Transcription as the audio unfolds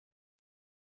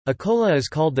Akola is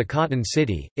called the Cotton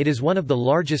City. It is one of the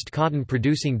largest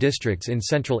cotton-producing districts in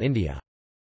central India.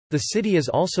 The city is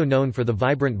also known for the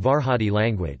vibrant Varhadi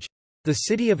language. The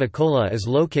city of Akola is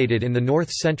located in the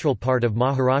north-central part of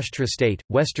Maharashtra state,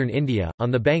 western India,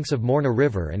 on the banks of Morna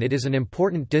River, and it is an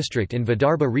important district in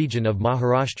Vidarbha region of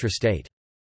Maharashtra state.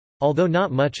 Although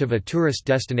not much of a tourist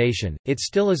destination, it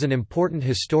still is an important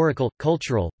historical,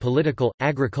 cultural, political,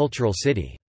 agricultural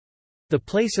city. The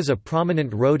place is a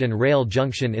prominent road and rail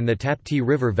junction in the Tapti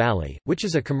River Valley, which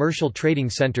is a commercial trading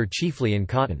centre chiefly in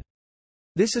cotton.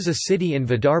 This is a city in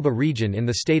Vidarbha region in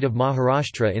the state of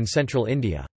Maharashtra in central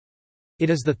India. It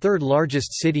is the third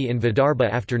largest city in Vidarbha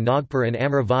after Nagpur and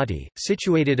Amravati,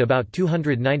 situated about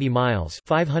 290 miles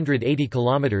 (580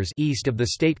 kilometers) east of the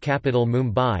state capital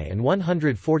Mumbai and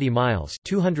 140 miles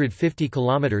 (250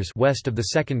 kilometers) west of the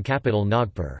second capital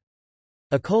Nagpur.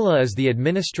 Akola is the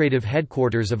administrative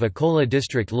headquarters of Akola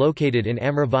district located in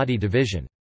Amravati division.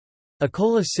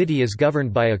 Akola city is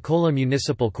governed by Akola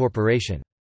Municipal Corporation.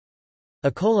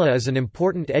 Akola is an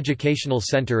important educational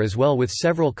centre as well, with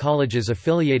several colleges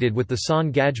affiliated with the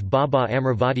Sant Gaj Baba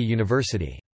Amravati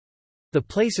University. The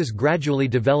place is gradually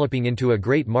developing into a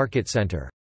great market centre.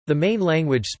 The main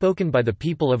language spoken by the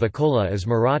people of Akola is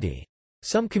Marathi.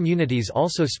 Some communities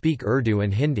also speak Urdu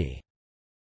and Hindi.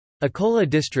 Akola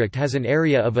district has an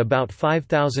area of about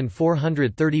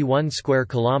 5,431 square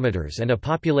kilometers and a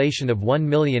population of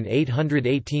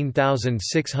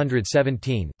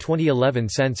 1,818,617 (2011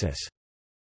 census).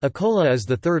 Akola is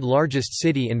the third largest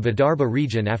city in Vidarbha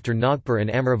region after Nagpur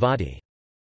and Amravati.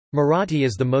 Marathi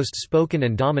is the most spoken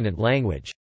and dominant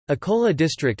language. Akola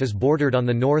district is bordered on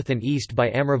the north and east by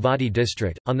Amravati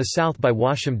district, on the south by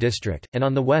Washim district, and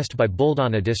on the west by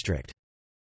Buldana district.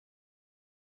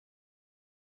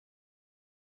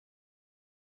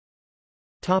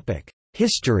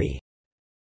 History.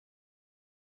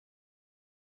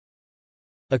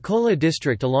 Akola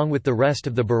district along with the rest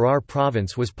of the Berar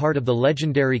province was part of the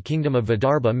legendary kingdom of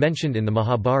Vidarbha mentioned in the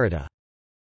Mahabharata.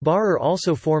 Berar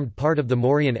also formed part of the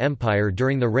Mauryan Empire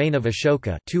during the reign of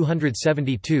Ashoka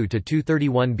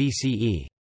 272–231 BCE.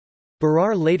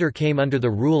 Berar later came under the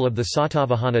rule of the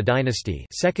Satavahana dynasty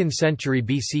 2nd century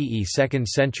BCE 2nd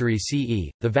century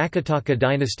CE, the Vakataka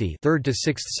dynasty 3rd to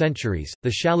 6th centuries, the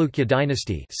Chalukya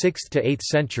dynasty 6th to 8th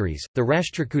centuries, the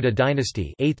Rashtrakuta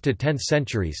dynasty 8th to 10th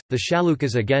centuries, the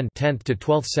Chalukyas again 10th to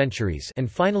 12th centuries, and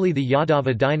finally the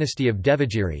Yadava dynasty of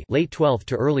Devagiri late 12th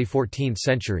to early 14th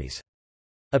centuries.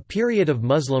 A period of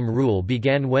Muslim rule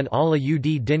began when Ala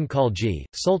ud Din Khalji,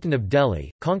 Sultan of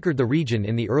Delhi, conquered the region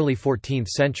in the early 14th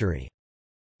century.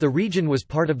 The region was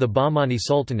part of the Bahmani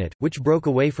Sultanate, which broke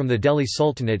away from the Delhi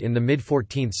Sultanate in the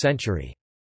mid-14th century.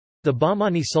 The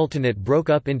Bahmani Sultanate broke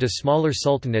up into smaller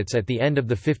sultanates at the end of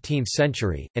the 15th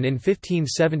century, and in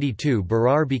 1572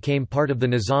 Berar became part of the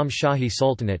Nizam Shahi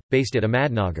Sultanate, based at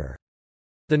Ahmadnagar.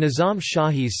 The Nizam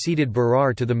Shahis ceded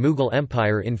Berar to the Mughal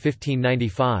Empire in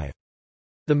 1595.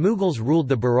 The Mughals ruled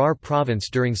the Berar province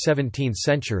during 17th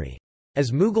century.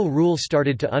 As Mughal rule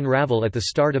started to unravel at the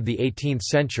start of the 18th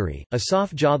century,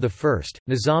 Asaf Jah I,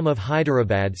 Nizam of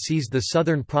Hyderabad seized the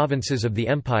southern provinces of the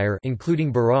empire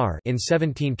including Berar in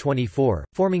 1724,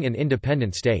 forming an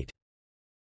independent state.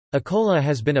 Akola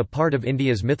has been a part of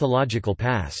India's mythological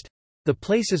past. The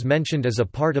place is mentioned as a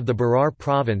part of the Berar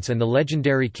province and the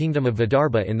legendary kingdom of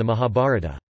Vidarbha in the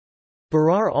Mahabharata.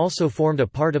 Berar also formed a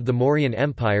part of the Mauryan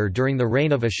Empire during the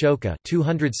reign of Ashoka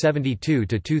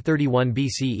 272–231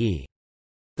 BCE.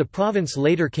 The province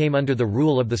later came under the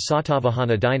rule of the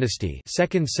Satavahana dynasty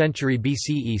 2nd century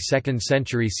BCE 2nd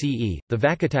century CE, the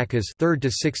Vakatakas 3rd to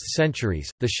 6th centuries,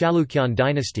 the Chalukyan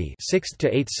dynasty 6th to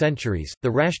 8th centuries, the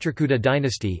Rashtrakuta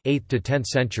dynasty 8th to 10th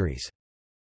centuries.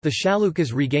 The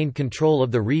Chalukyas regained control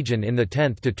of the region in the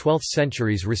 10th to 12th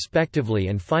centuries respectively,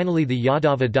 and finally the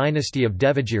Yadava dynasty of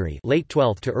Devagiri late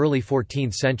 12th to early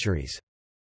 14th centuries.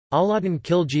 Alauddin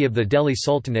Khilji of the Delhi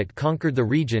Sultanate conquered the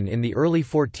region in the early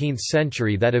 14th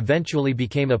century that eventually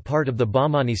became a part of the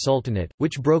Bahmani Sultanate,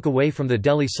 which broke away from the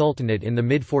Delhi Sultanate in the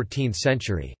mid-14th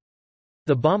century.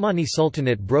 The Bahmani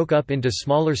Sultanate broke up into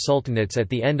smaller sultanates at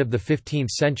the end of the 15th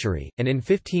century, and in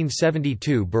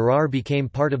 1572 Berar became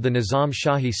part of the Nizam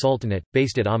Shahi Sultanate,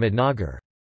 based at Ahmadnagar.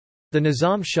 The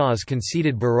Nizam Shahs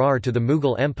conceded Berar to the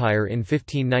Mughal Empire in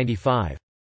 1595.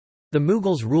 The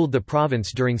Mughals ruled the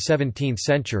province during 17th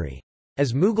century.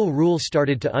 As Mughal rule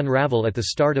started to unravel at the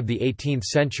start of the 18th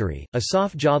century,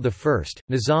 Asaf Jah I,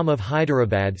 Nizam of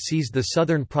Hyderabad seized the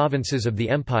southern provinces of the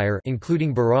empire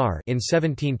including Berar in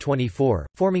 1724,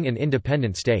 forming an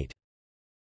independent state.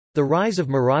 The rise of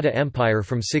Maratha Empire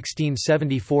from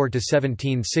 1674 to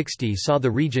 1760 saw the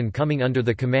region coming under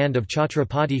the command of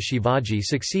Chhatrapati Shivaji,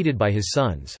 succeeded by his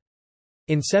sons.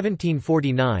 In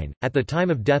 1749, at the time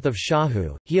of death of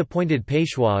Shahu, he appointed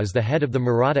Peshwa as the head of the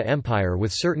Maratha Empire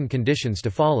with certain conditions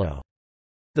to follow.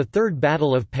 The Third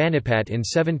Battle of Panipat in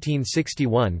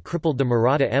 1761 crippled the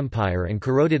Maratha Empire and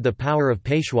corroded the power of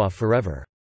Peshwa forever.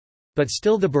 But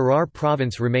still the Berar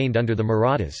province remained under the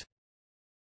Marathas.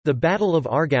 The Battle of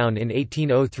Argaon in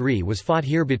 1803 was fought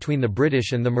here between the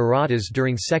British and the Marathas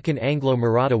during Second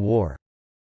Anglo-Maratha War.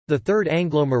 The Third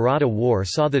Anglo-Maratha War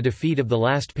saw the defeat of the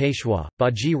last Peshwa,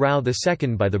 Baji Rao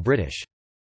II, by the British.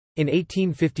 In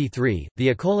 1853,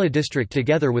 the Akola district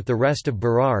together with the rest of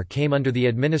Berar came under the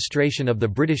administration of the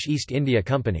British East India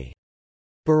Company.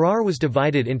 Berar was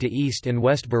divided into East and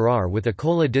West Berar, with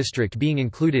Akola district being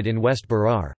included in West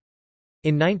Berar.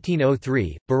 In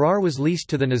 1903, Berar was leased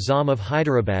to the Nizam of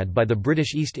Hyderabad by the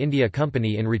British East India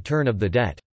Company in return of the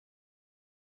debt.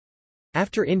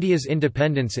 After India's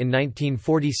independence in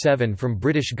 1947 from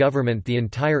British government, the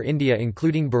entire India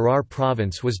including Berar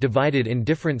province was divided in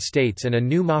different states and a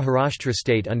new Maharashtra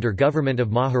state under government of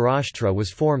Maharashtra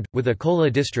was formed, with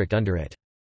Akola district under it.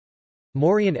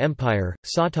 Mauryan Empire,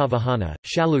 Satavahana,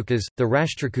 Chalukyas, the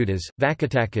Rashtrakutas,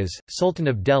 Vakatakas, Sultan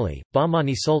of Delhi,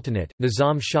 Bahmani Sultanate,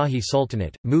 Nizam Shahi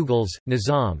Sultanate, Mughals,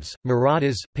 Nizams,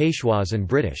 Marathas, Peshwas and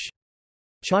British.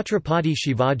 Chhatrapati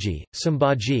Shivaji,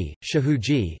 Sambhaji,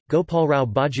 Shahuji, Gopalrao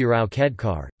Bajirao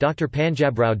Kedkar, Dr.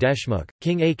 Panjabrao Deshmukh,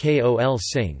 King Akol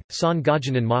Singh, Sant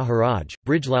Gajanan Maharaj,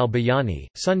 Brijlal Bayani,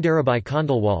 Sundarabai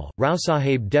Khandelwal, Rao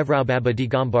Sahib Devrao Baba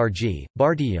Digambarji,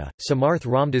 Bhartiya, Samarth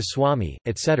Ramdas Swami,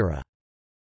 etc.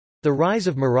 The rise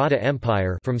of Maratha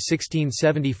Empire from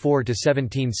 1674 to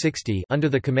 1760 under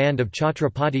the command of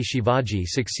Chhatrapati Shivaji,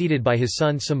 succeeded by his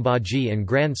son Sambhaji and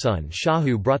grandson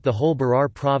Shahu, brought the whole Berar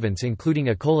province including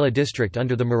Akola district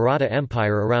under the Maratha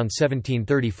Empire around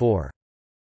 1734.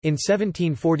 In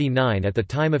 1749, at the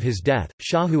time of his death,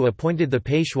 Shahu appointed the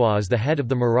Peshwa as the head of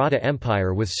the Maratha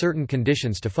Empire with certain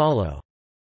conditions to follow.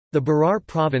 The Berar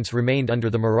province remained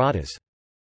under the Marathas.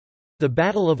 The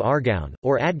Battle of Argaon,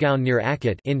 or Adgaon near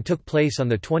Akut took place on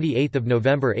 28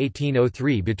 November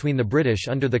 1803 between the British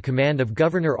under the command of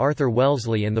Governor Arthur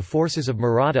Wellesley and the forces of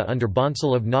Maratha under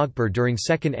Bansal of Nagpur during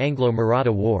Second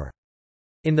Anglo-Maratha War.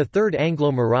 In the Third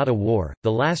Anglo-Maratha War,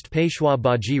 the last Peshwa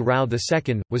Baji Rao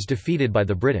II, was defeated by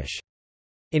the British.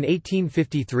 In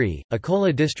 1853,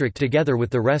 Akola district together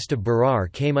with the rest of Berar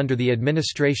came under the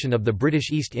administration of the British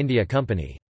East India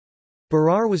Company.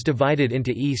 Berar was divided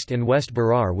into East and West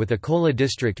Berar, with Akola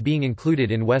district being included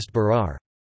in West Berar.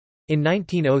 In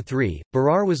 1903,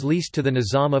 Berar was leased to the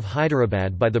Nizam of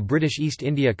Hyderabad by the British East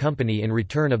India Company in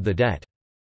return of the debt.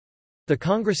 The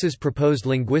Congress's proposed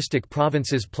linguistic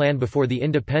provinces plan before the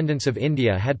independence of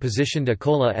India had positioned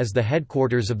Akola as the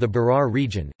headquarters of the Berar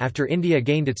region. After India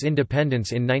gained its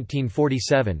independence in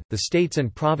 1947, the states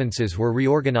and provinces were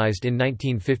reorganized in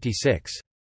 1956.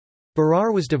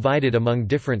 Berar was divided among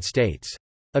different states.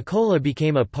 Akola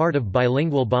became a part of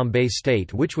bilingual Bombay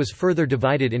state, which was further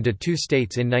divided into two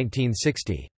states in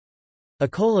 1960.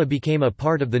 Akola became a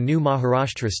part of the new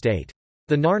Maharashtra state.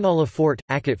 The Narnala Fort,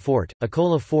 Akut Fort,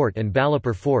 Akola Fort and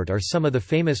Balapur Fort are some of the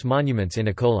famous monuments in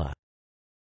Akola.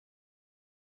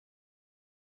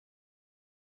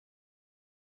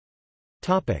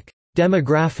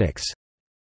 Demographics.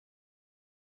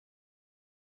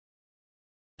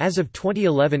 As of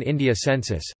 2011 India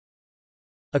census,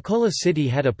 Akola city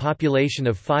had a population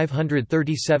of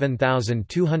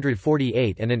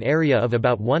 537,248 and an area of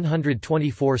about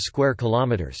 124 square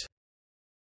kilometers.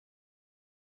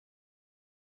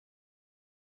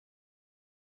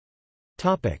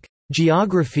 Topic: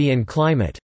 Geography and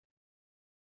climate.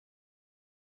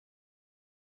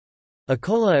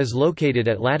 Akola is located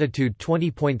at latitude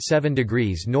 20.7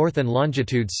 degrees north and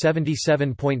longitude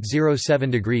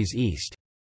 77.07 degrees east.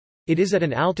 It is at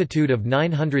an altitude of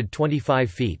 925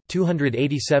 feet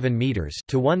 (287 meters)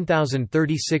 to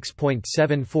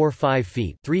 1036.745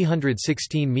 feet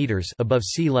 (316 meters) above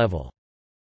sea level.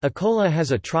 Akola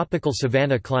has a tropical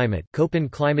savanna climate,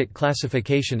 Köppen climate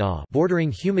classification A,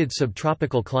 bordering humid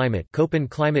subtropical climate, Köppen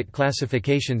climate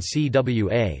classification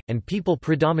CWA, and people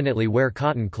predominantly wear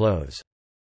cotton clothes.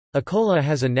 Akola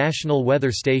has a national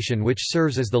weather station which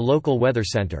serves as the local weather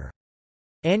center.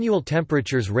 Annual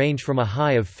temperatures range from a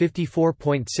high of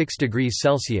 54.6 degrees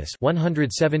Celsius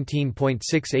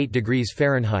 (117.68 degrees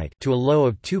Fahrenheit) to a low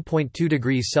of 2.2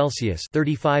 degrees Celsius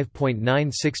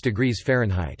 (35.96 degrees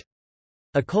Fahrenheit).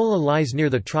 Akola lies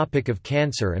near the Tropic of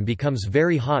Cancer and becomes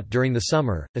very hot during the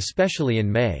summer, especially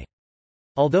in May.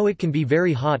 Although it can be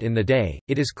very hot in the day,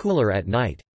 it is cooler at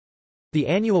night. The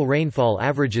annual rainfall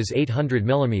averages 800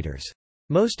 mm.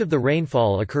 Most of the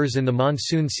rainfall occurs in the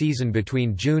monsoon season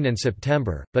between June and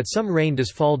September, but some rain does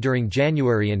fall during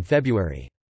January and February.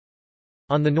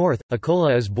 On the north,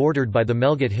 Akola is bordered by the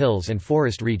Melghat Hills and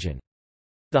forest region.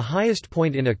 The highest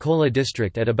point in Akola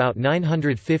district at about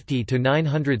 950 to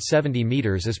 970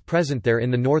 meters is present there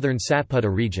in the northern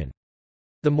Satpura region.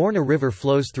 The Morna River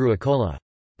flows through Akola.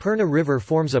 Purna River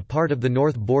forms a part of the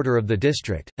north border of the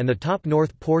district, and the top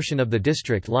north portion of the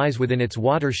district lies within its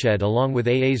watershed along with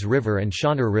Aas River and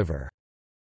Shanur River.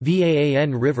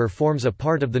 Vaan River forms a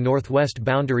part of the northwest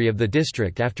boundary of the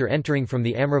district after entering from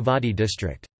the Amravati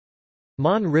district.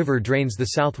 Mon River drains the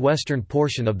southwestern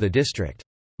portion of the district.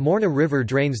 Morna River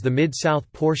drains the mid-south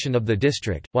portion of the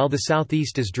district, while the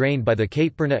southeast is drained by the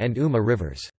Kaitpurna and Uma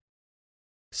rivers.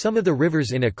 Some of the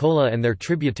rivers in Akola and their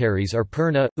tributaries are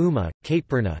Purna, Uma,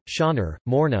 Kaitpurna, Shanur,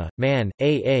 Morna, Man,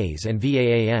 Aas and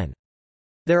Vaan.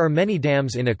 There are many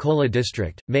dams in Akola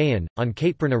district. Mayan, on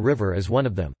Kaitpurna River is one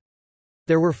of them.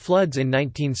 There were floods in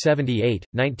 1978,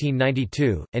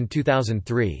 1992, and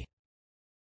 2003.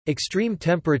 Extreme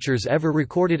temperatures ever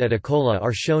recorded at Akola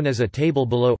are shown as a table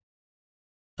below.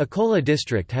 Akola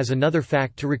district has another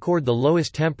fact to record the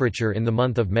lowest temperature in the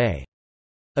month of May.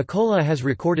 Akola has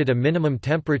recorded a minimum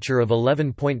temperature of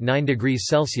 11.9 degrees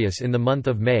Celsius in the month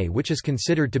of May, which is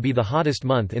considered to be the hottest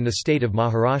month in the state of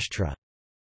Maharashtra.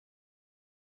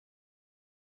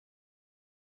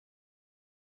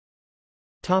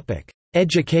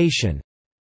 Education.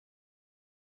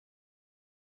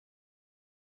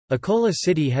 Akola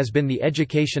city has been the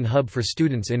education hub for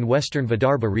students in western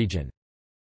Vidarbha region.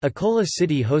 Akola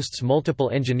city hosts multiple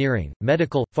engineering,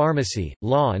 medical, pharmacy,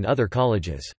 law and other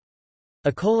colleges.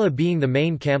 Akola being the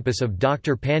main campus of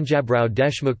Dr. Panjabrao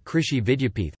Deshmukh Krishi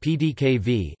Vidyapith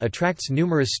 (PDKV) attracts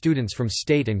numerous students from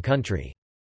state and country.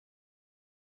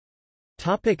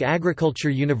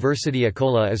 Agriculture. University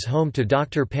Akola is home to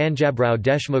Dr. Panjabrao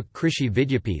Deshmukh Krishi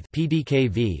Vidyapith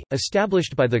 (PDKV),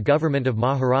 established by the Government of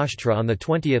Maharashtra on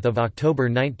 20 October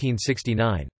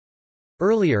 1969.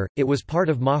 Earlier, it was part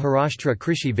of Maharashtra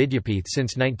Krishi Vidyapith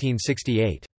since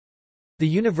 1968. The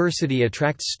university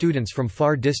attracts students from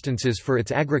far distances for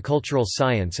its agricultural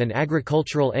science and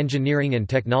agricultural engineering and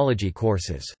technology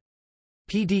courses.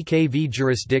 PDKV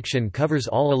jurisdiction covers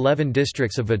all 11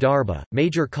 districts of Vidarbha.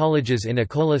 Major colleges in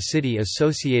Akola city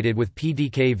associated with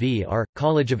PDKV are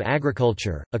College of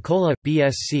Agriculture, Akola,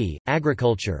 BSc,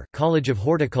 Agriculture, College of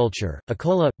Horticulture,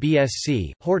 Akola,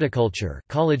 BSc, Horticulture,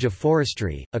 College of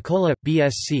Forestry, Akola,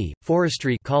 BSc,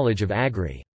 Forestry, College of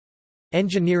Agri.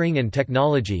 Engineering and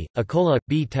Technology, Akola,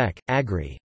 B.Tech,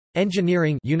 Agri.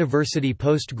 Engineering University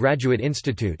Postgraduate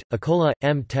Institute, Akola,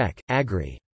 M.Tech,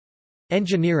 Agri.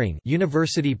 Engineering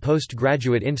University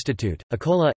Postgraduate Institute,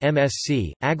 Akola,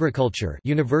 MSc, Agriculture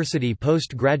University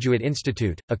Postgraduate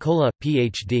Institute, Akola,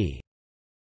 Ph.D.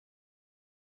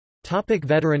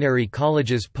 Veterinary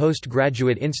colleges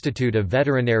Postgraduate Institute of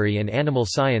Veterinary and Animal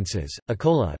Sciences,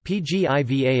 Akola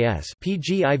PGIVAS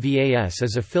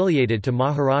is affiliated to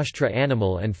Maharashtra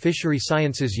Animal and Fishery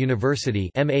Sciences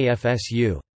University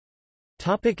MAFSU.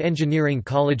 Engineering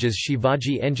colleges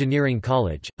Shivaji Engineering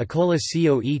College, Akola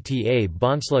COETA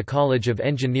Bonsla College of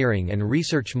Engineering and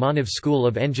Research Manav School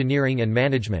of Engineering and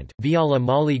Management, Viala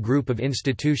Mali Group of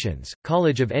Institutions,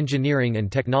 College of Engineering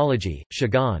and Technology,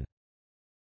 Shagan.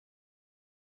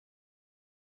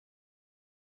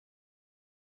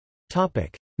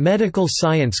 Medical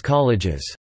science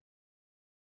colleges.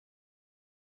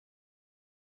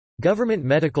 Government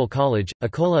Medical College,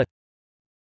 Akola.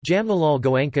 Jamnalal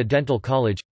Goenka Dental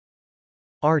College,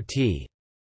 RT.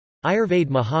 Ayurved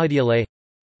Mahavidyalaya.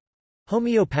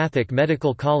 Homeopathic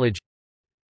Medical College,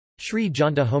 Sri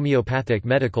Janta Homeopathic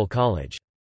Medical College.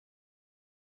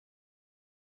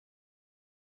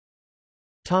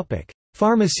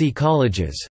 Pharmacy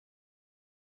colleges.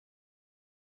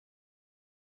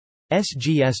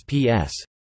 SGSPS.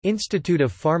 Institute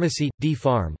of Pharmacy,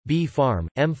 D.Pharm, B.Pharm,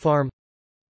 M.Pharm.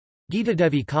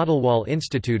 Geetadevi Kottalwal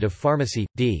Institute of Pharmacy,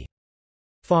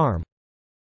 D.Pharm.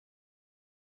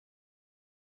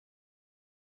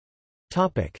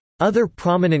 Other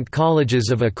prominent colleges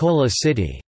of Akola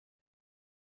city.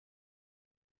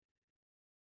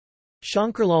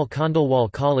 Shankarlal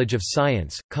Khandelwal College of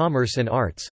Science, Commerce and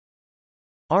Arts,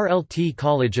 RLT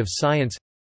College of Science,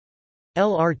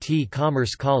 LRT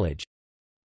Commerce College,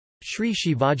 Sri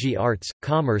Shivaji Arts,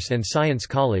 Commerce and Science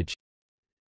College,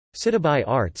 Sitabai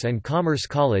Arts and Commerce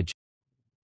College,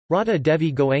 Radha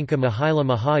Devi Goenka Mahila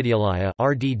Mahavidyalaya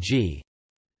 (RDG),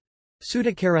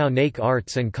 Sudakarao Naik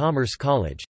Arts and Commerce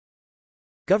College,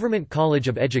 Government College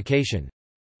of Education,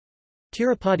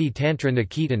 Tirupati Tantra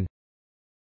Niketan,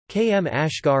 K.M.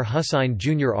 Ashgar Hussain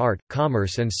Junior Art,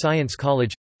 Commerce and Science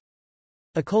College,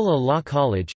 Akola Law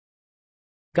College,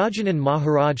 Gajanan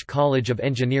Maharaj College of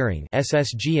Engineering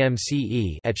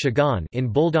 (SSGMCE) at Shagan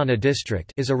in Buldana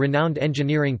district is a renowned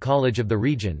engineering college of the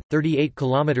region, 38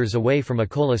 km away from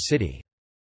Akola city.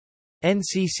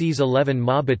 NCC's 11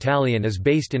 Ma Battalion is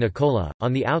based in Akola,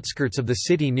 on the outskirts of the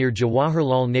city near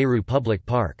Jawaharlal Nehru Public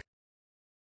Park.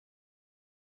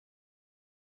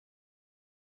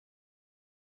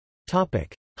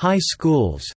 High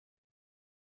schools.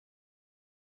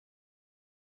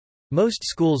 Most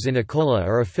schools in Akola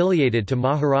are affiliated to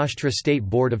Maharashtra State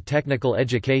Board of Technical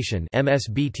Education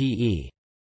 (MSBTE).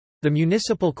 The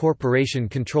municipal corporation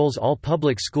controls all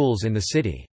public schools in the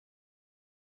city.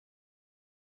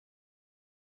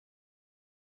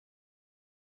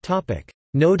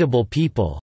 Notable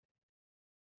people.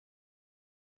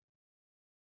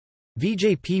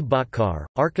 Vijay P. Bhatkar,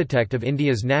 architect of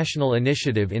India's national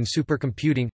initiative in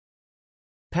supercomputing.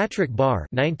 Patrick Barr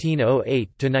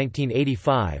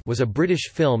 (1908–1985) was a British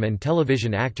film and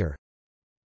television actor.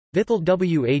 Vithal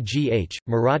Wagh,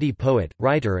 Marathi poet,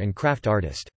 writer and craft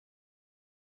artist.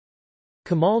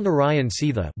 Kamal Narayan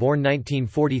Seetha, born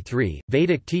 1943,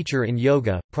 Vedic teacher in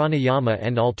yoga, pranayama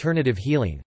and alternative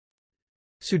healing.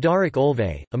 Sudarak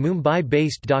Olve, a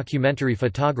Mumbai-based documentary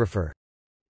photographer.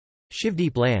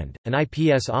 Shivdeep Land, an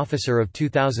IPS officer of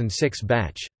 2006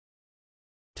 batch.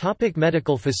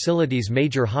 Medical facilities.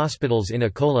 Major hospitals in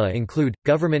Akola include,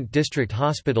 Government District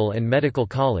Hospital and Medical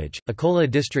College,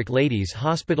 Akola District Ladies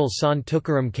Hospital, Sant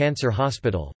Tukaram Cancer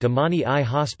Hospital, Damani Eye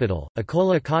Hospital,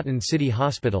 Akola Cotton City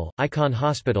Hospital, Icon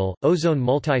Hospital, Ozone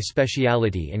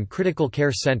Multi-Speciality and Critical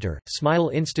Care Center, Smile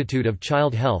Institute of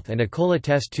Child Health and Akola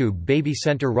Test Tube Baby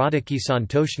Center, Radhaki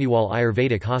Santoshniwal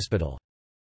Ayurvedic Hospital.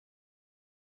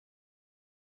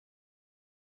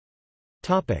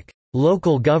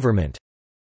 Local government.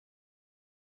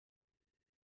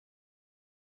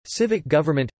 Civic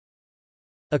government.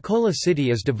 Akola city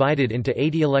is divided into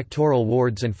 80 electoral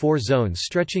wards and 4 zones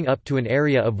stretching up to an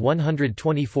area of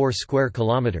 124 square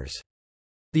kilometers.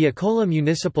 The Akola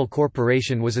Municipal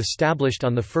Corporation was established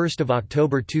on 1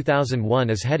 October 2001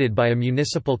 as headed by a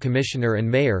municipal commissioner and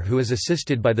mayor who is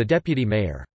assisted by the deputy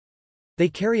mayor. They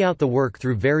carry out the work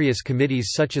through various committees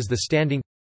such as the Standing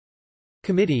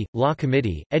Committee, Law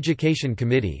Committee, Education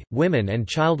Committee, Women and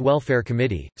Child Welfare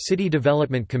Committee, City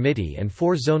Development Committee and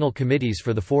 4 zonal committees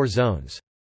for the 4 zones.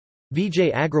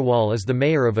 Vijay Agrawal is the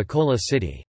mayor of Akola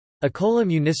city. Akola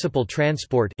Municipal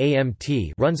Transport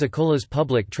 (AMT) runs Akola's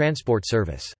public transport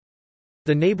service.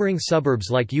 The neighbouring suburbs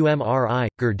like Umri,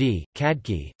 Gurdi,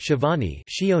 Kadki, Shivani,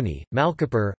 Shioni,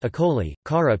 Malkapur, Akoli,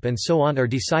 Karup and so on are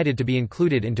decided to be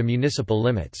included into municipal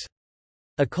limits.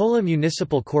 Akola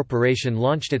Municipal Corporation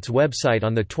launched its website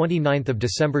on 29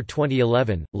 December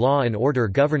 2011. Law and Order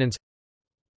Governance.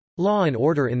 Law and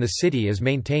order in the city is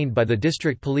maintained by the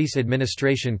district police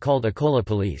administration called Akola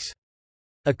Police.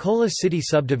 Akola City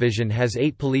Subdivision has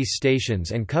 8 police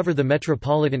stations and cover the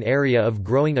metropolitan area of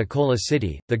growing Akola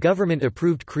City. The government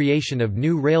approved creation of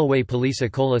new Railway Police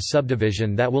Akola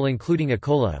Subdivision that will including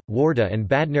Akola, Warda and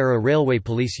Badnera Railway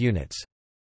Police units.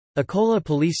 Akola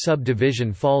Police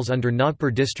Subdivision falls under Nagpur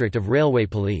District of Railway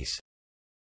Police.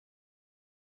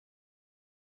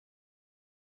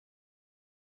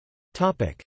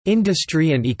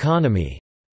 Industry and economy.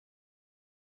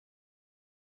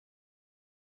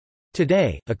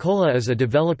 Today, Akola is a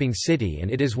developing city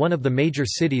and it is one of the major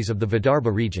cities of the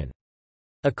Vidarbha region.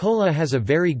 Akola has a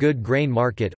very good grain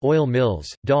market, oil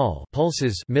mills, dal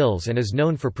pulses mills and is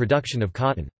known for production of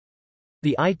cotton.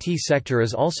 The IT sector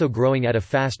is also growing at a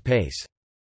fast pace.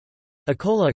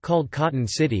 Akola, called Cotton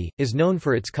City, is known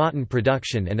for its cotton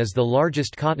production and is the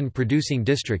largest cotton-producing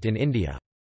district in India.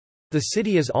 The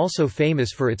city is also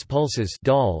famous for its pulses,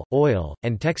 dal, oil,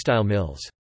 and textile mills.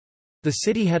 The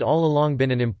city had all along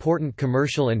been an important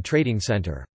commercial and trading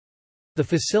centre. The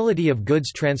facility of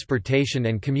goods transportation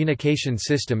and communication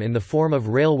system in the form of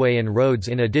railway and roads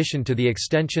in addition to the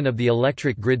extension of the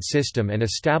electric grid system and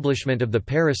establishment of the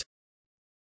Paris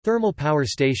thermal power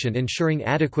station ensuring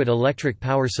adequate electric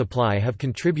power supply have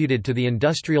contributed to the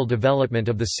industrial development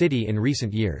of the city in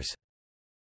recent years.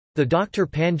 The Dr.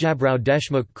 Panjabrao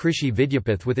Deshmukh Krishi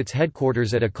Vidyapath with its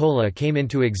headquarters at Akola came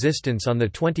into existence on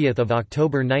 20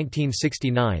 October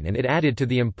 1969 and it added to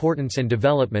the importance and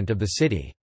development of the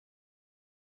city.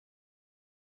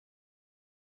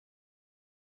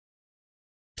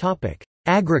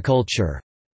 Agriculture.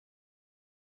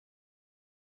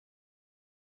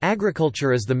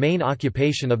 Agriculture is the main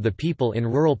occupation of the people in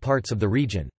rural parts of the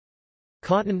region.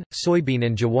 Cotton, soybean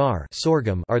and jawar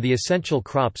sorghum are the essential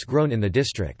crops grown in the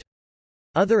district.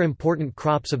 Other important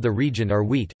crops of the region are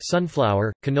wheat,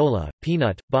 sunflower, canola,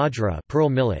 peanut, bajra, pearl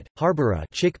millet, harbara,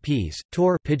 chickpeas,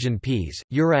 tor, pigeon peas,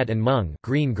 urad and mung,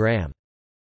 green gram.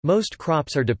 Most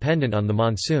crops are dependent on the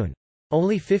monsoon.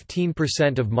 Only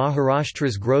 15% of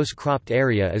Maharashtra's gross cropped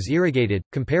area is irrigated,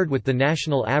 compared with the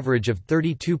national average of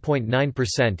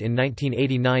 32.9% in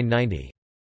 1989–90.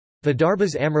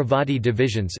 Vidarbha's Amravati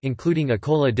divisions including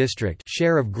Akola district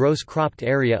share of gross cropped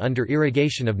area under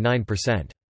irrigation of 9%.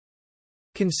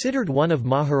 Considered one of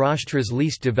Maharashtra's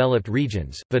least developed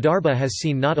regions, Vidarbha has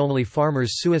seen not only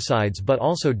farmers' suicides but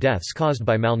also deaths caused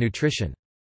by malnutrition.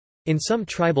 In some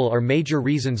tribal are major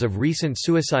reasons of recent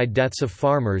suicide deaths of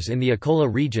farmers in the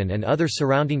Akola region and other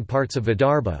surrounding parts of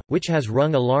Vidarbha, which has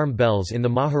rung alarm bells in the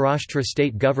Maharashtra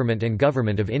state government and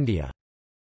Government of India.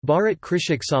 Bharat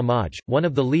Krishak Samaj, one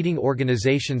of the leading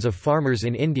organizations of farmers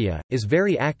in India, is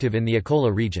very active in the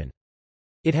Akola region.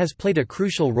 It has played a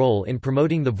crucial role in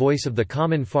promoting the voice of the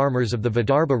common farmers of the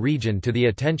Vidarbha region to the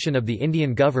attention of the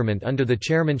Indian government under the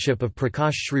chairmanship of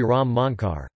Prakash Shri Ram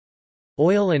Monkar.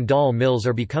 Oil and dal mills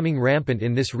are becoming rampant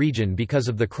in this region because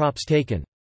of the crops taken.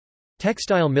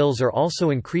 Textile mills are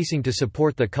also increasing to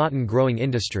support the cotton growing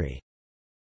industry.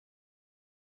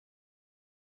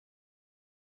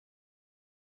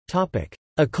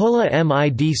 Akola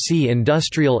MIDC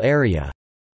industrial area.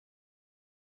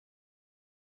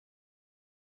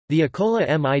 The Akola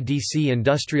MIDC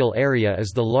industrial area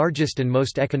is the largest and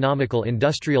most economical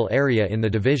industrial area in the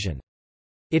division.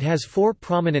 It has 4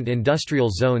 prominent industrial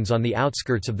zones on the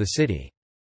outskirts of the city.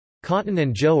 Cotton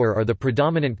and jowar are the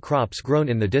predominant crops grown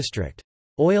in the district.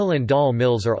 Oil and dal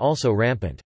mills are also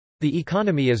rampant. The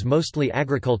economy is mostly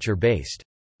agriculture-based.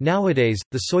 Nowadays,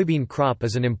 the soybean crop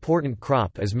is an important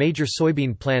crop as major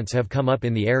soybean plants have come up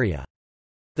in the area.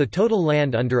 The total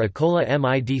land under Akola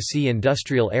MIDC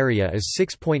industrial area is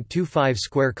 6.25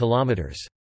 square kilometers.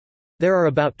 There are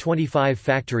about 25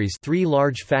 factories, 3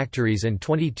 large factories and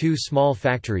 22 small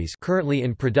factories currently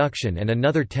in production, and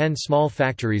another 10 small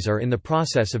factories are in the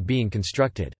process of being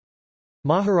constructed.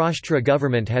 Maharashtra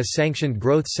government has sanctioned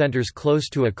growth centers close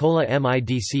to Akola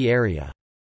MIDC area.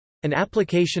 An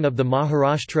application of the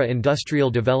Maharashtra Industrial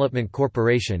Development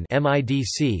Corporation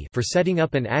 (MIDC) for setting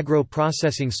up an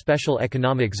agro-processing special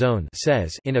economic zone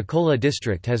in Akola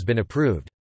district has been approved.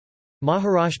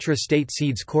 Maharashtra State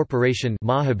Seeds Corporation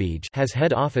has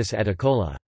head office at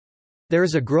Akola. There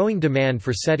is a growing demand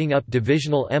for setting up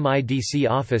divisional MIDC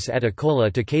office at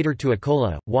Akola to cater to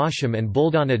Akola, Washim and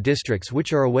Buldana districts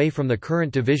which are away from the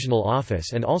current divisional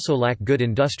office and also lack good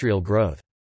industrial growth.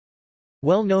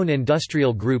 Well-known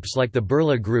industrial groups like the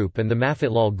Birla Group and the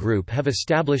Mafatlal Group have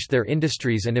established their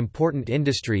industries, and important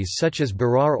industries such as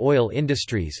Barar Oil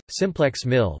Industries, Simplex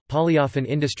Mill, Polyolefin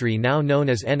Industry now known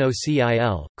as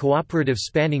NOCIL, Cooperative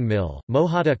Spanning Mill,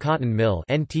 Mohata Cotton Mill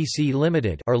 (NTC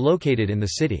Limited) are located in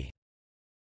the city.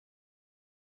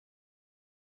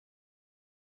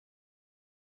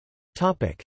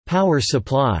 Power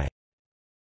supply.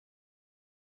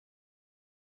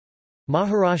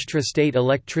 Maharashtra State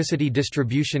Electricity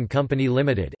Distribution Company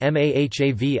Limited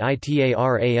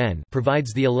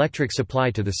provides the electric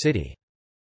supply to the city.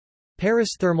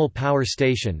 Paris Thermal Power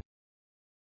Station.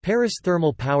 Paris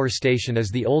Thermal Power Station is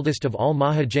the oldest of all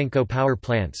Mahagenco power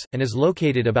plants, and is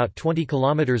located about 20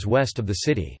 km west of the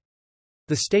city.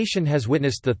 The station has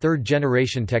witnessed the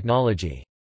third-generation technology.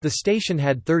 The station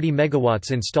had 30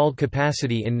 megawatts installed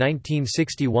capacity in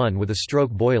 1961 with a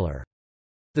stroke boiler.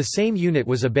 The same unit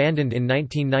was abandoned in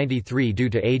 1993 due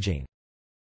to aging.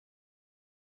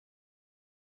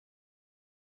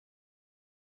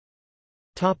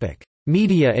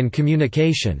 Media and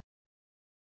communication.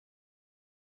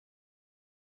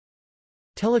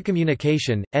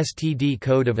 Telecommunication, STD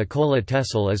code of Akola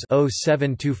Tehsil is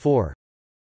 0724.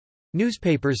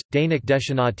 Newspapers, Dainik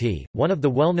Deshanati, one of the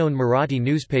well-known Marathi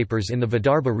newspapers in the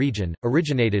Vidarbha region,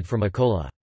 originated from Akola.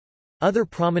 Other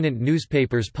prominent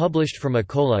newspapers published from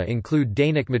Akola include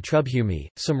Dainik Matrubhumi,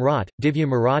 Samrat, Divya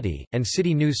Marathi, and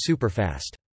City News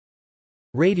Superfast.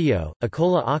 Radio,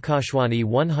 Akola Akashwani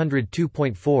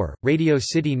 102.4, Radio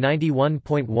City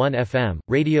 91.1 FM,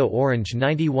 Radio Orange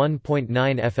 91.9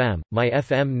 FM, My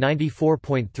FM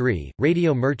 94.3,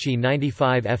 Radio Mirchi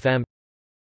 95 FM.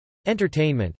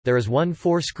 Entertainment, there is one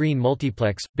 4-screen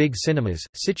multiplex, Big Cinemas,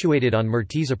 situated on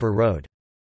Murtizapur Road.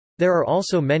 There are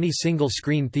also many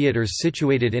single-screen theatres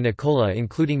situated in Akola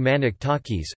including Manik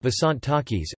Talkies, Vasant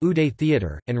Talkies, Uday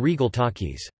Theatre, and Regal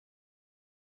Talkies.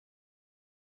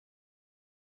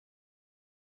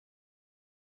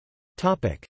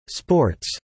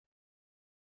 Sports.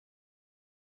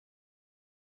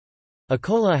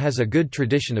 Akola has a good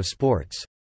tradition of sports.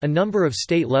 A number of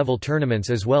state-level tournaments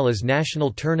as well as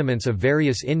national tournaments of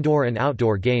various indoor and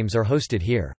outdoor games are hosted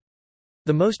here.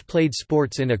 The most played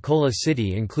sports in Akola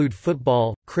City include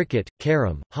football, cricket,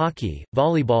 carom, hockey,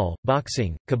 volleyball,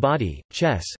 boxing, kabaddi,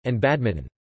 chess, and badminton.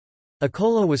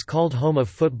 Akola was called home of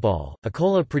football.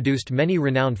 Akola produced many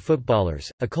renowned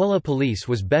footballers. Akola Police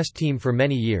was best team for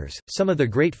many years. Some of the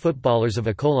great footballers of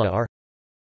Akola are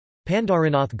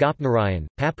Pandaranath Gopnarayan,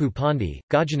 Papu Pandi,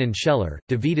 Gajanan Sheller,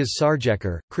 Davidas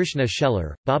Sarjekar, Krishna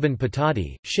Sheller, Baban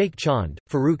Patadi, Sheikh Chand,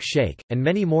 Farooq Sheikh, and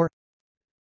many more.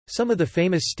 Some of the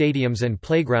famous stadiums and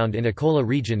playground in Akola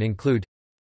region include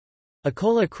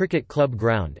Akola Cricket Club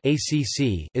Ground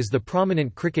 (ACC) is the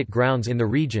prominent cricket grounds in the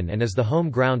region and is the home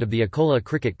ground of the Akola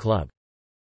Cricket Club.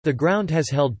 The ground has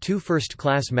held two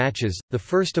first-class matches, the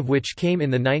first of which came in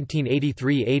the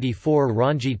 1983–84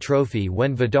 Ranji Trophy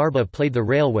when Vidarbha played the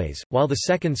Railways, while the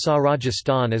second saw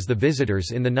Rajasthan as the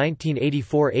visitors in the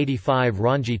 1984–85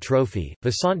 Ranji Trophy.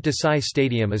 Vasant Desai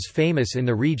Stadium is famous in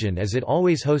the region as it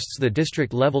always hosts the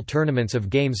district-level tournaments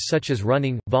of games such as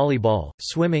running, volleyball,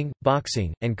 swimming,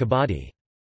 boxing, and kabaddi.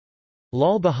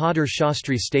 Lal Bahadur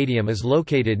Shastri Stadium is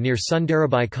located near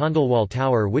Sundarabai Khandalwal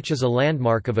Tower, which is a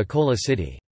landmark of Akola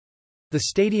City. The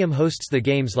stadium hosts the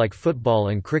games like football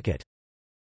and cricket.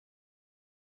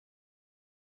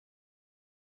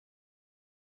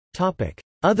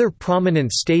 Other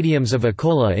prominent stadiums of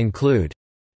Akola include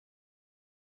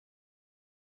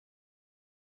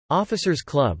Officers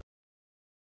Club,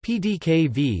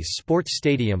 PDKV Sports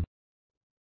Stadium,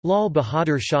 Lal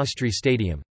Bahadur Shastri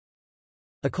Stadium,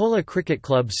 Akola Cricket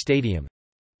Club Stadium,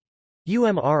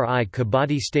 UMRI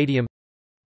Kabaddi Stadium,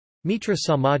 Mitra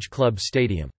Samaj Club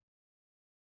Stadium.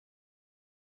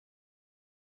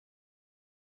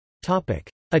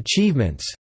 Achievements.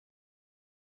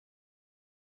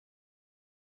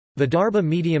 Vidarbha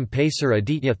medium pacer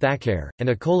Aditya Thakur, an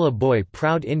Akola boy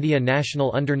proud India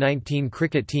national Under-19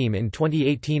 cricket team in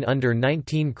 2018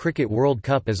 Under-19 Cricket World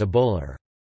Cup as a bowler.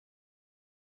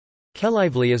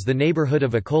 Kelivli is the neighbourhood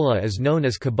of Akola is known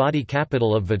as Kabaddi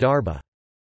capital of Vidarbha.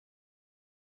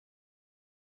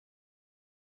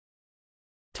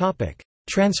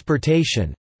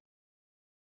 Transportation.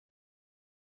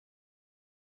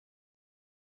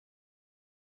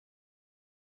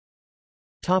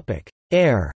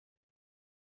 Air.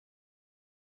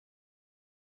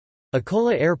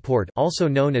 Akola Airport, also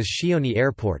known as Shioni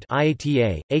Airport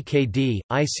 (IATA, AKD,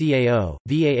 ICAO,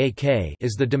 VAAK),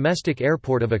 is the domestic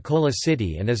airport of Akola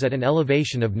City and is at an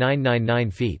elevation of 999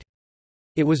 feet.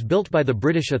 It was built by the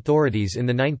British authorities in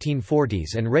the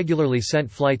 1940s and regularly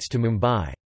sent flights to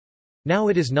Mumbai. Now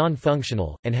it is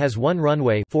non-functional and has one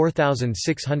runway,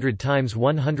 4,600 ×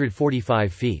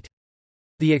 145 feet.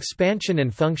 The expansion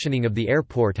and functioning of the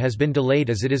airport has been delayed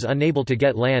as it is unable to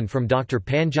get land from Dr.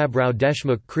 Panjabrao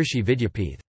Deshmukh Krishi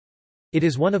Vidyapith. It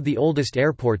is one of the oldest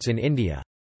airports in India.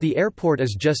 The airport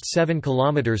is just 7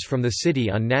 kilometers from the city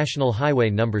on National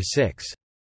Highway No. 6.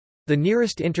 The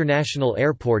nearest international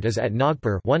airport is at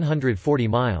Nagpur, 140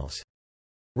 miles.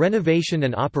 Renovation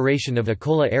and operation of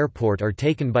Akola Airport are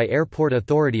taken by Airport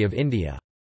Authority of India.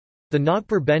 The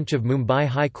Nagpur bench of Mumbai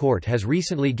High Court has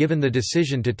recently given the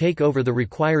decision to take over the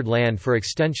required land for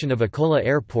extension of Akola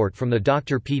Airport from the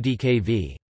Dr.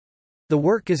 PDKV. The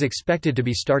work is expected to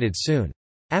be started soon.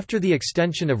 After the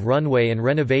extension of runway and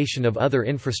renovation of other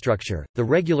infrastructure, the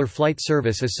regular flight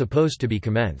service is supposed to be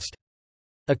commenced.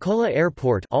 Akola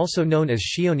Airport, also known as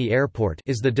Shioni Airport,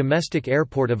 is the domestic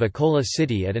airport of Akola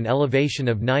City at an elevation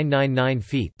of 999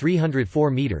 feet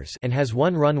 (304 meters) and has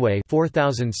one runway,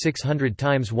 4,600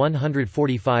 ×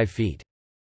 145 feet.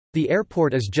 The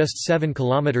airport is just 7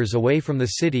 kilometers away from the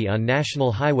city on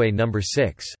National Highway No.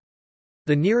 6.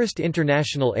 The nearest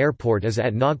international airport is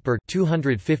at Nagpur,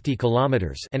 250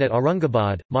 kilometers, and at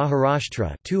Aurangabad,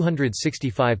 Maharashtra,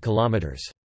 265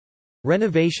 kilometers.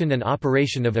 Renovation and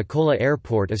operation of Akola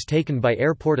Airport is taken by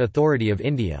Airport Authority of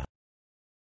India.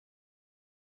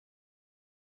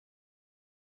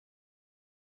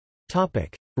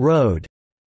 Road.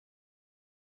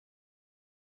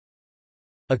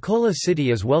 Akola City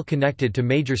is well connected to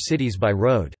major cities by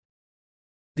road.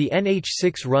 The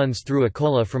NH6 runs through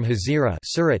Akola from Hazira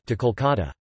Surat to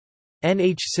Kolkata.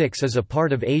 NH6 is a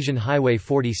part of Asian Highway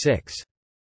 46.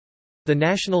 The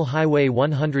National Highway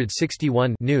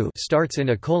 161 starts in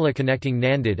Akola connecting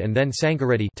Nanded and then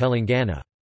Sangareddy, Telangana.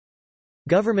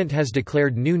 Government has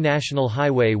declared new National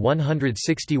Highway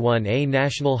 161A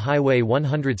National Highway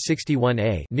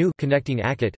 161A connecting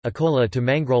Akut, Akola to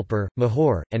Mangrolpur,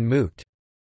 Mahur, and Mukht.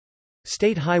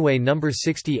 State Highway No.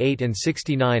 68 and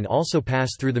 69 also pass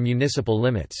through the municipal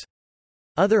limits.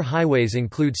 Other highways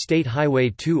include State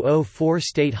Highway 204,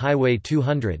 State Highway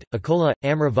 200, Akola,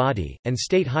 Amravati, and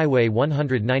State Highway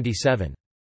 197.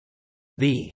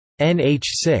 The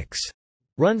NH6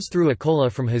 runs through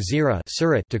Akola from Hazira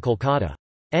Surat to Kolkata.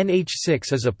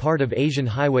 NH6 is a part of Asian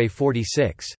Highway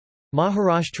 46.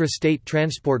 Maharashtra state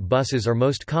transport buses are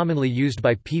most commonly used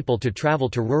by people to travel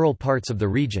to rural parts of the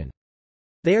region.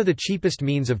 They are the cheapest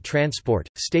means of transport.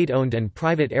 State-owned and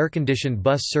private air-conditioned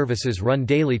bus services run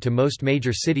daily to most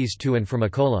major cities to and from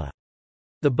Akola.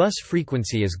 The bus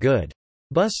frequency is good.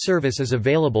 Bus service is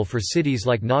available for cities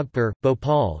like Nagpur,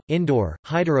 Bhopal, Indore,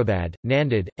 Hyderabad,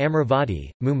 Nanded,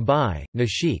 Amravati, Mumbai,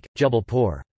 Nashik,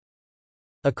 Jabalpur.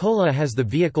 Akola has the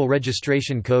vehicle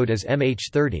registration code as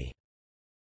MH30.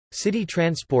 City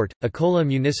Transport, Akola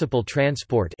Municipal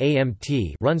Transport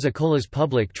 (AMT) runs Akola's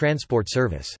public transport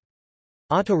service.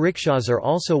 Auto rickshaws are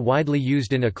also widely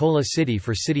used in Akola city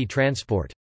for city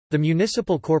transport. The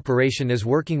municipal corporation is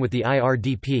working with the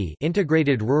IRDP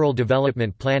Integrated Rural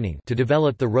Development Planning to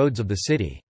develop the roads of the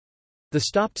city. The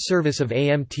stopped service of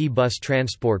AMT bus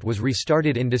transport was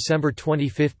restarted in December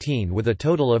 2015 with a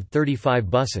total of 35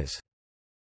 buses.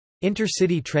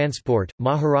 Intercity transport,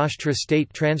 Maharashtra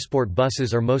state transport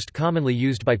buses are most commonly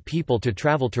used by people to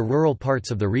travel to rural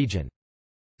parts of the region.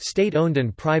 State-owned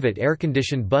and private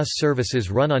air-conditioned bus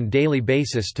services run on daily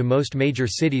basis to most major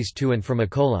cities to and from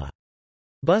Akola.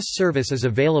 Bus service is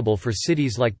available for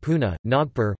cities like Pune,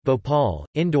 Nagpur, Bhopal,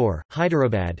 Indore,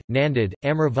 Hyderabad, Nanded,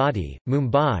 Amravati,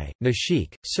 Mumbai,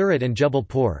 Nashik, Surat and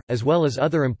Jabalpur, as well as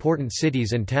other important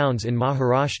cities and towns in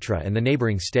Maharashtra and the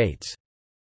neighbouring states.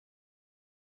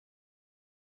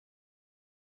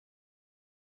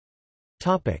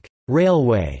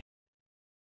 Railway.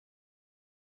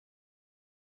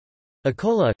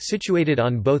 Akola, situated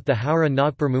on both the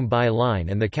Howrah-Nagpur-Mumbai line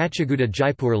and the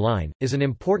Kacheguda-Jaipur line, is an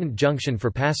important junction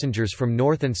for passengers from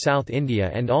North and South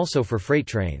India and also for freight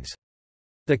trains.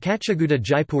 The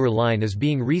Kacheguda-Jaipur line is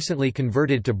being recently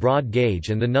converted to broad gauge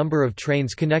and the number of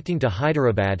trains connecting to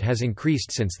Hyderabad has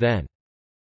increased since then.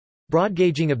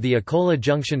 Broadgauging of the Akola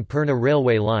Junction-Purna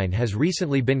railway line has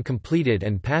recently been completed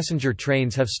and passenger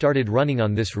trains have started running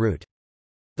on this route.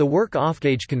 The work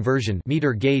off-gauge conversion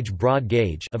meter gauge broad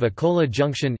gauge of Akola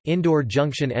Junction, Indore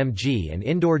Junction MG and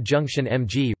Indore Junction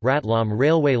MG, Ratlam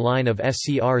railway line of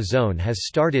SCR zone has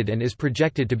started and is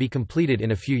projected to be completed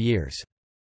in a few years.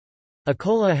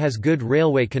 Akola has good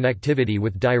railway connectivity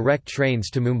with direct trains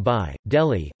to Mumbai,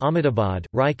 Delhi, Ahmedabad,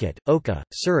 Raikat, Oka,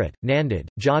 Surat, Nanded,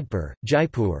 Jodhpur,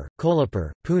 Jaipur, Kolhapur,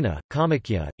 Pune,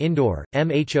 Kamakya, Indore,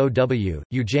 Mhow,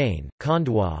 Ujjain,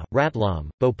 Khandwa,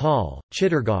 Ratlam, Bhopal,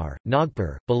 Chittorgarh,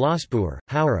 Nagpur, Bilaspur,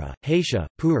 Howrah, Hatia,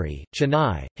 Puri,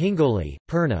 Chennai, Hingoli,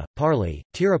 Purna, Parli,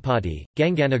 Tirupati,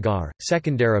 Ganganagar,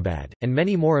 Secunderabad, and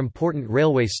many more important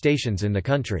railway stations in the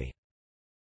country.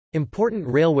 Important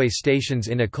railway stations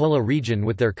in Akola region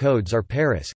with their codes are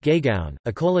Paris, Gaigaon,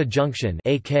 Akola Junction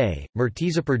 (AK),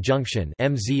 Murtizapur Junction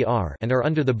 (MZR), and are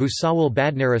under the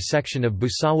Bhusawal-Badnera section of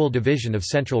Bhusawal division of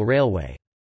Central Railway.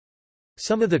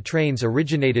 Some of the trains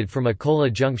originated from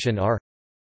Akola Junction are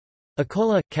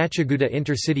Akola – Kacheguda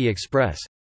Intercity Express,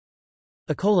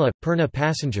 Akola – Purna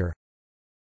Passenger,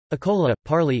 Akola –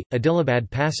 Parli – Adilabad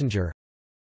Passenger,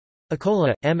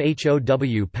 Akola –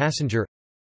 Mhow Passenger,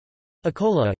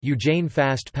 Akola – Ujjain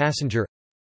Fast Passenger,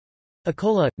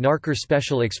 Akola – Narkar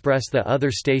Special Express. The other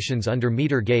stations under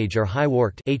meter gauge are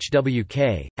Highwarkt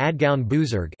HWK, Adgaon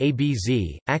Buzurg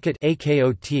ABZ, Akot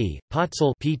AKOT,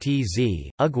 Patsal PTZ,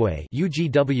 Ugway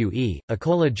UGWE,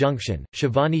 Akola Junction,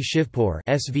 Shivani Shivpur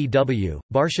SVW,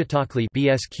 Barshatakli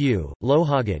BSQ,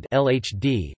 Lohagad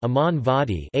LHD, Aman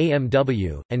Vadi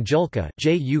AMW, and Julka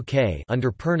JUK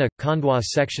under Purna Khandwa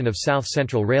section of South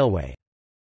Central Railway.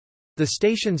 The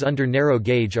stations under narrow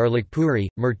gauge are Lakpuri,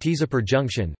 Murtizapur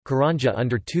Junction, Karanja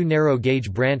under two narrow gauge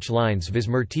branch lines viz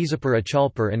Murtizapur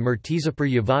Achalpur and Murtizapur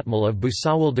Yavatmal of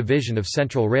Bhusawal division of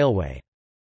Central Railway.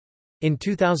 In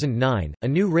 2009, a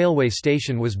new railway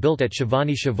station was built at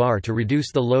Shivani Shivar to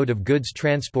reduce the load of goods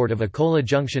transport of Akola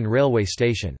Junction railway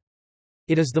station.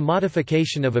 It is the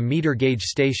modification of a meter gauge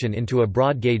station into a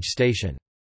broad gauge station.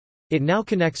 It now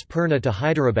connects Purna to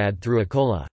Hyderabad through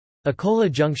Akola.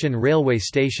 Akola Junction railway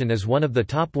station is one of the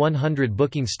top 100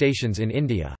 booking stations in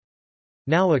India.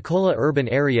 Now Akola urban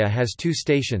area has two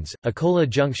stations, Akola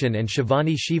Junction and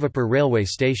Shivani Shivapur railway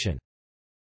station.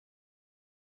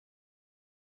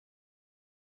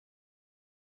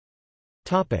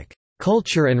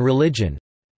 Culture and religion.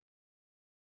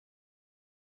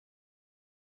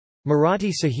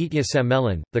 Marathi Sahitya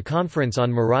Sammelan, the conference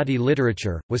on Marathi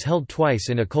literature, was held twice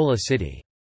in Akola city.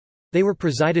 They were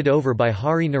presided over by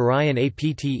Hari Narayan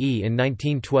Apte in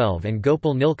 1912 and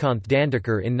Gopal Nilkanth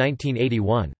Dandekar in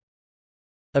 1981.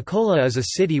 Akola is a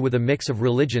city with a mix of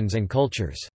religions and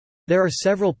cultures. There are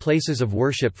several places of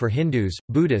worship for Hindus,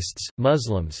 Buddhists,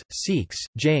 Muslims, Sikhs,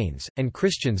 Jains, and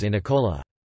Christians in Akola.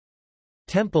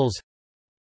 Temples.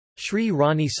 Sri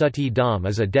Rani Sati Dham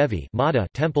is a Devi Mata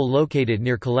temple located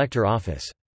near Collector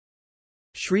Office.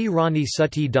 Sri Rani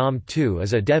Sati Dham II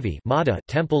is a Devi Mata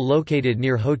temple located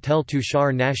near Hotel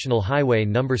Tushar National Highway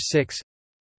No. 6.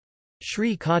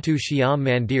 Sri Khatu Shyam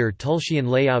Mandir Tulsian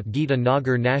Layout Gita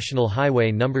Nagar National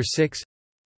Highway No. 6.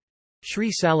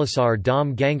 Sri Salasar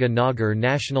Dham Ganga Nagar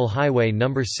National Highway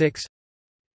No. 6.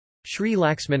 Sri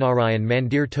Laxminarayan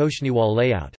Mandir Toshniwal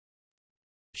Layout.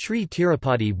 Sri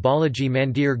Tirupati Balaji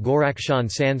Mandir Gorakshan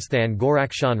Sansthan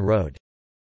Gorakshan Road.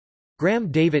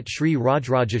 Gram Davat Sri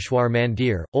Rajrajeshwar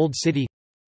Mandir, Old City.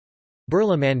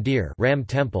 Birla Mandir Ram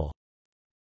Temple.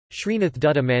 Srinath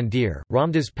Dutta Mandir,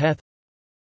 Ramdas Peth.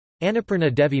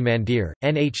 Annapurna Devi Mandir,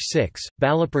 NH6,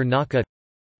 Balapur Naka.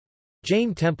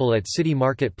 Jain Temple at City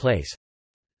Market Place.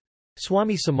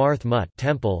 Swami Samarth Mutt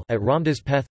Temple at Ramdas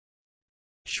Peth.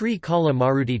 Sri Kala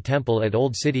Maruti Temple at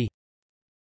Old City.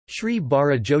 Sri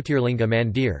Bara Jyotirlinga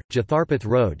Mandir, Jatharpath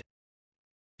Road.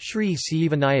 Sri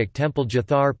Sivanayak Temple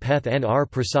Jathar Peth N.R.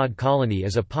 Prasad Colony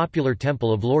is a popular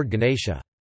temple of Lord Ganesha.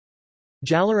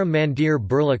 Jalaram Mandir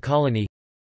Birla Colony.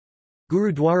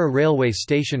 Gurudwara Railway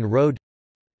Station Road.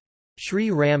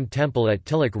 Sri Ram Temple at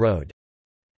Tilak Road.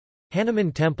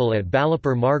 Hanuman Temple at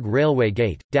Balapur Marg Railway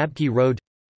Gate, Dabki Road.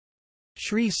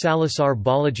 Sri Salasar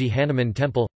Balaji Hanuman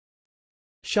Temple.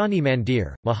 Shani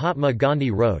Mandir, Mahatma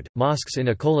Gandhi Road, mosques in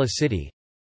Akola city.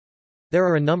 There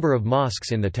are a number of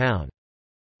mosques in the town.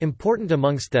 Important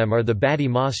amongst them are the Badi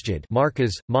Masjid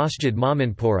Markaz, Masjid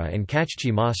Mamanpura and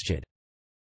Kachchi Masjid.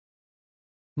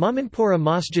 Mamanpura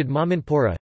Masjid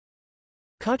Mamanpura.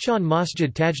 Kachan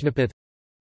Masjid Tajnapath.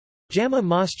 Jama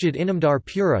Masjid Inamdar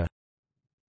Pura.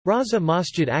 Raza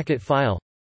Masjid Akat File.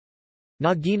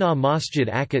 Nagina Masjid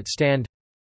Akat Stand.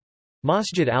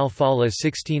 Masjid Al-Fala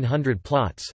 1600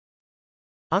 plots.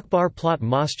 Akbar Plot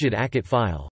Masjid Akat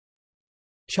File.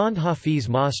 Chand Hafiz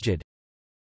Masjid.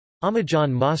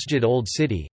 Amajan Masjid Old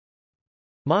City.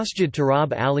 Masjid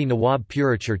Tarab Ali Nawab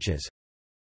Pura Churches.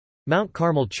 Mount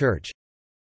Carmel Church.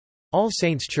 All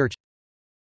Saints Church.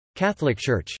 Catholic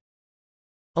Church.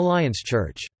 Alliance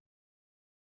Church.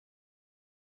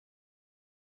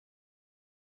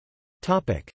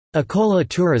 Akola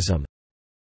Tourism.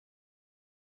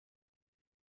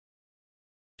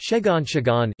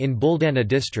 Shagan in Buldana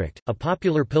district, a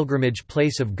popular pilgrimage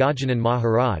place of Gajanan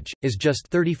Maharaj, is just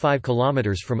 35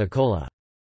 km from Akola.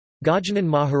 Gajanan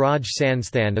Maharaj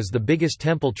Sansthan is the biggest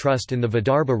temple trust in the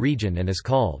Vidarbha region and is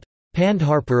called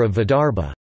Pandharpur of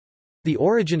Vidarbha. The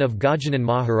origin of Gajanan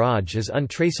Maharaj is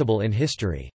untraceable in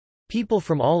history. People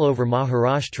from all over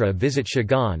Maharashtra visit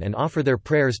Shagan and offer their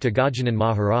prayers to Gajanan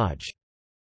Maharaj.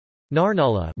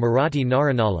 Narnala Marathi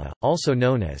Naranala, also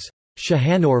known as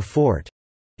Shahanur Fort,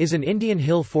 is an Indian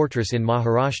hill fortress in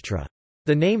Maharashtra.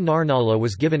 The name Narnala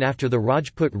was given after the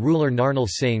Rajput ruler Narnal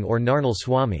Singh or Narnal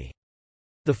Swami.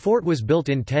 The fort was built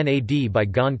in 10 AD by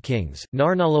Gond kings.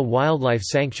 Narnala Wildlife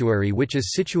Sanctuary, which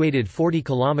is situated 40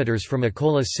 km from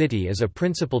Akola city, is a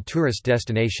principal tourist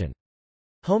destination.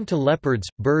 Home to leopards,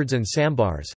 birds and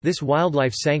sambars, this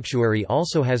wildlife sanctuary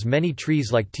also has many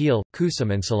trees like teal,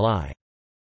 kusum and salai.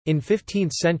 In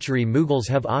 15th century Mughals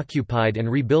have occupied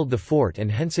and rebuilt the fort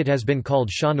and hence it has been called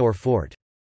Shahnur Fort.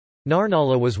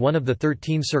 Narnala was one of the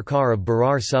 13 Sarkar of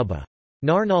Barar Suba.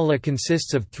 Narnala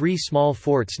consists of 3 small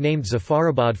forts named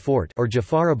Zafarabad Fort or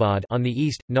Jafarabad on the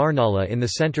east, Narnala in the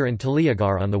center and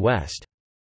Taliagar on the west.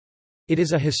 It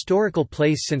is a historical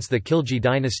place since the Khilji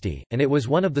dynasty, and it was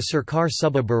one of the Sarkar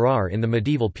Suba Barar in the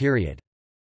medieval period.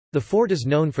 The fort is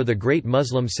known for the great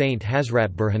Muslim saint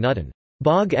Hazrat Burhanuddin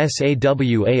Bagh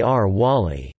Sawar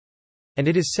Wali, and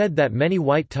it is said that many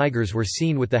white tigers were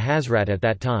seen with the Hazrat at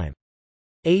that time.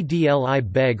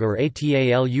 Adli Beg or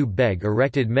Atalu Beg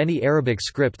erected many Arabic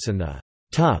scripts and the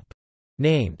tup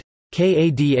named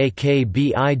Kadakbijli.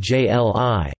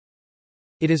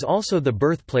 It is also the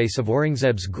birthplace of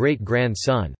Aurangzeb's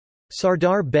great-grandson.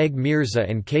 Sardar Beg Mirza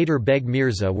and Kader Beg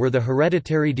Mirza were the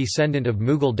hereditary descendant of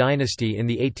Mughal dynasty in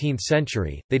the 18th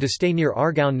century. They stay near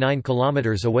Argaon 9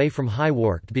 km away from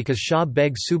Highwarked because Shah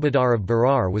Beg Subadar of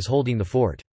Berar was holding the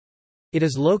fort. It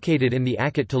is located in the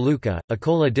Akat Taluka,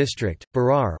 Akola district,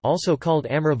 Berar, also called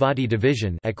Amravati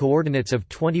division, at coordinates of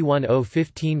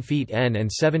 21,015 feet N and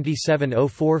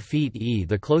 77,004 feet E.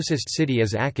 The closest city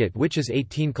is Akat, which is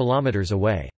 18 km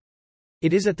away.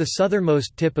 It is at the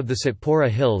southernmost tip of the Satpura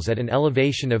Hills at an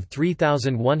elevation of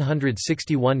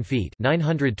 3,161 feet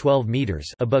 (912 meters)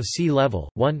 above sea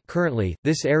level. Currently,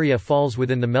 this area falls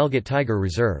within the Melghat Tiger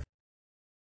Reserve.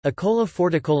 Akola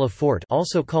Fort,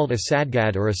 also called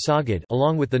Asadgad or Asagad,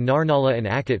 along with the Narnala and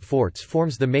Akot forts,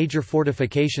 forms the major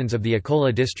fortifications of the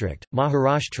Akola district,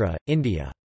 Maharashtra,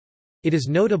 India. It is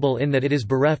notable in that it is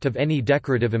bereft of any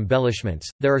decorative embellishments.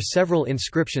 There are several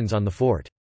inscriptions on the fort.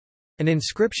 An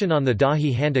inscription on the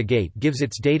Dahi Handa Gate gives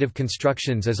its date of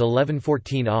constructions as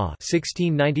 1114 AH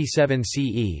 1697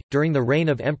 CE, during the reign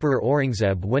of Emperor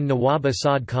Aurangzeb when Nawab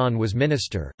Asad Khan was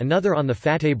minister. Another on the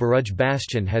Fateh Baruj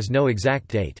bastion has no exact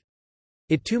date.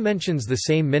 It too mentions the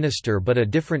same minister but a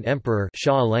different emperor,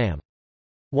 Shah Alam.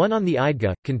 One on the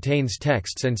Eidgah contains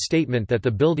texts and statement that the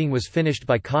building was finished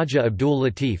by Khaja Abdul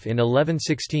Latif in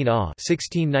 1116 AH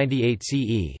 1698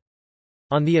 CE.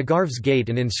 On the Agarv's gate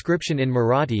an inscription in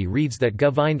Marathi reads that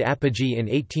Govind Appaji in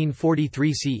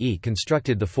 1843 CE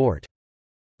constructed the fort.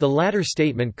 The latter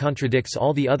statement contradicts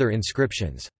all the other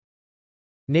inscriptions.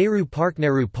 Nehru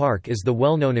Park is the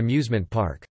well-known amusement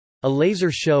park. A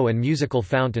laser show and musical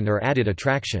fountain are added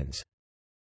attractions.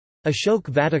 Ashok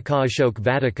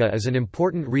Vatika is an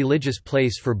important religious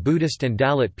place for Buddhist and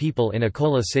Dalit people in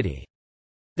Akola city.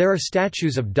 There are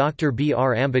statues of Dr. B.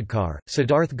 R. Ambedkar,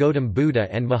 Siddharth Gautam Buddha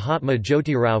and Mahatma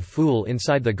Jyotirao Phule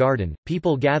inside the garden.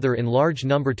 People gather in large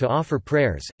number to offer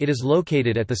prayers. It is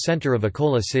located at the center of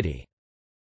Akola city.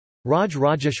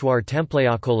 Rajeshwar Temple.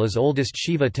 Akola's oldest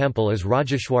Shiva temple is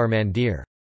Rajeshwar Mandir.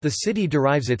 The city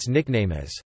derives its nickname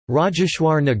as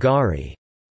Rajeshwar Nagari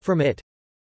from it.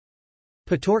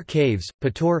 Pator Caves,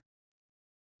 Pator.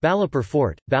 Balapur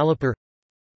Fort, Balapur.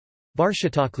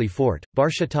 Barshatakli Fort,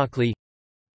 Barshatakli.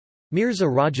 Mirza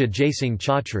Raja Jaisingh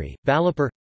Chhatri, Balapur.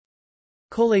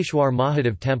 Koleshwar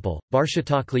Mahadev Temple,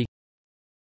 Barshatakli.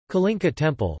 Kalinka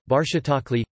Temple,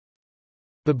 Barshatakli.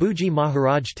 Babuji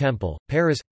Maharaj Temple,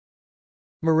 Paris.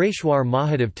 Mareshwar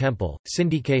Mahadev Temple,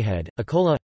 Sindikehed,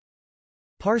 Akola.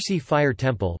 Parsi Fire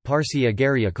Temple, Parsi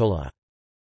Agari Akola.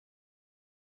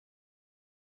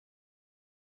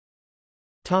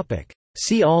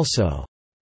 See also: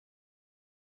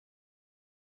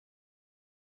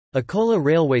 Akola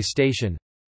Railway Station,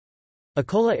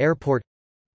 Akola Airport,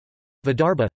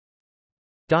 Vidarbha,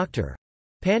 Dr.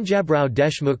 Panjabrao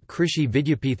Deshmukh Krishi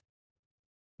Vidyapith,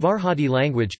 Varhadi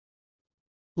language.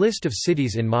 List of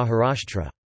cities in Maharashtra.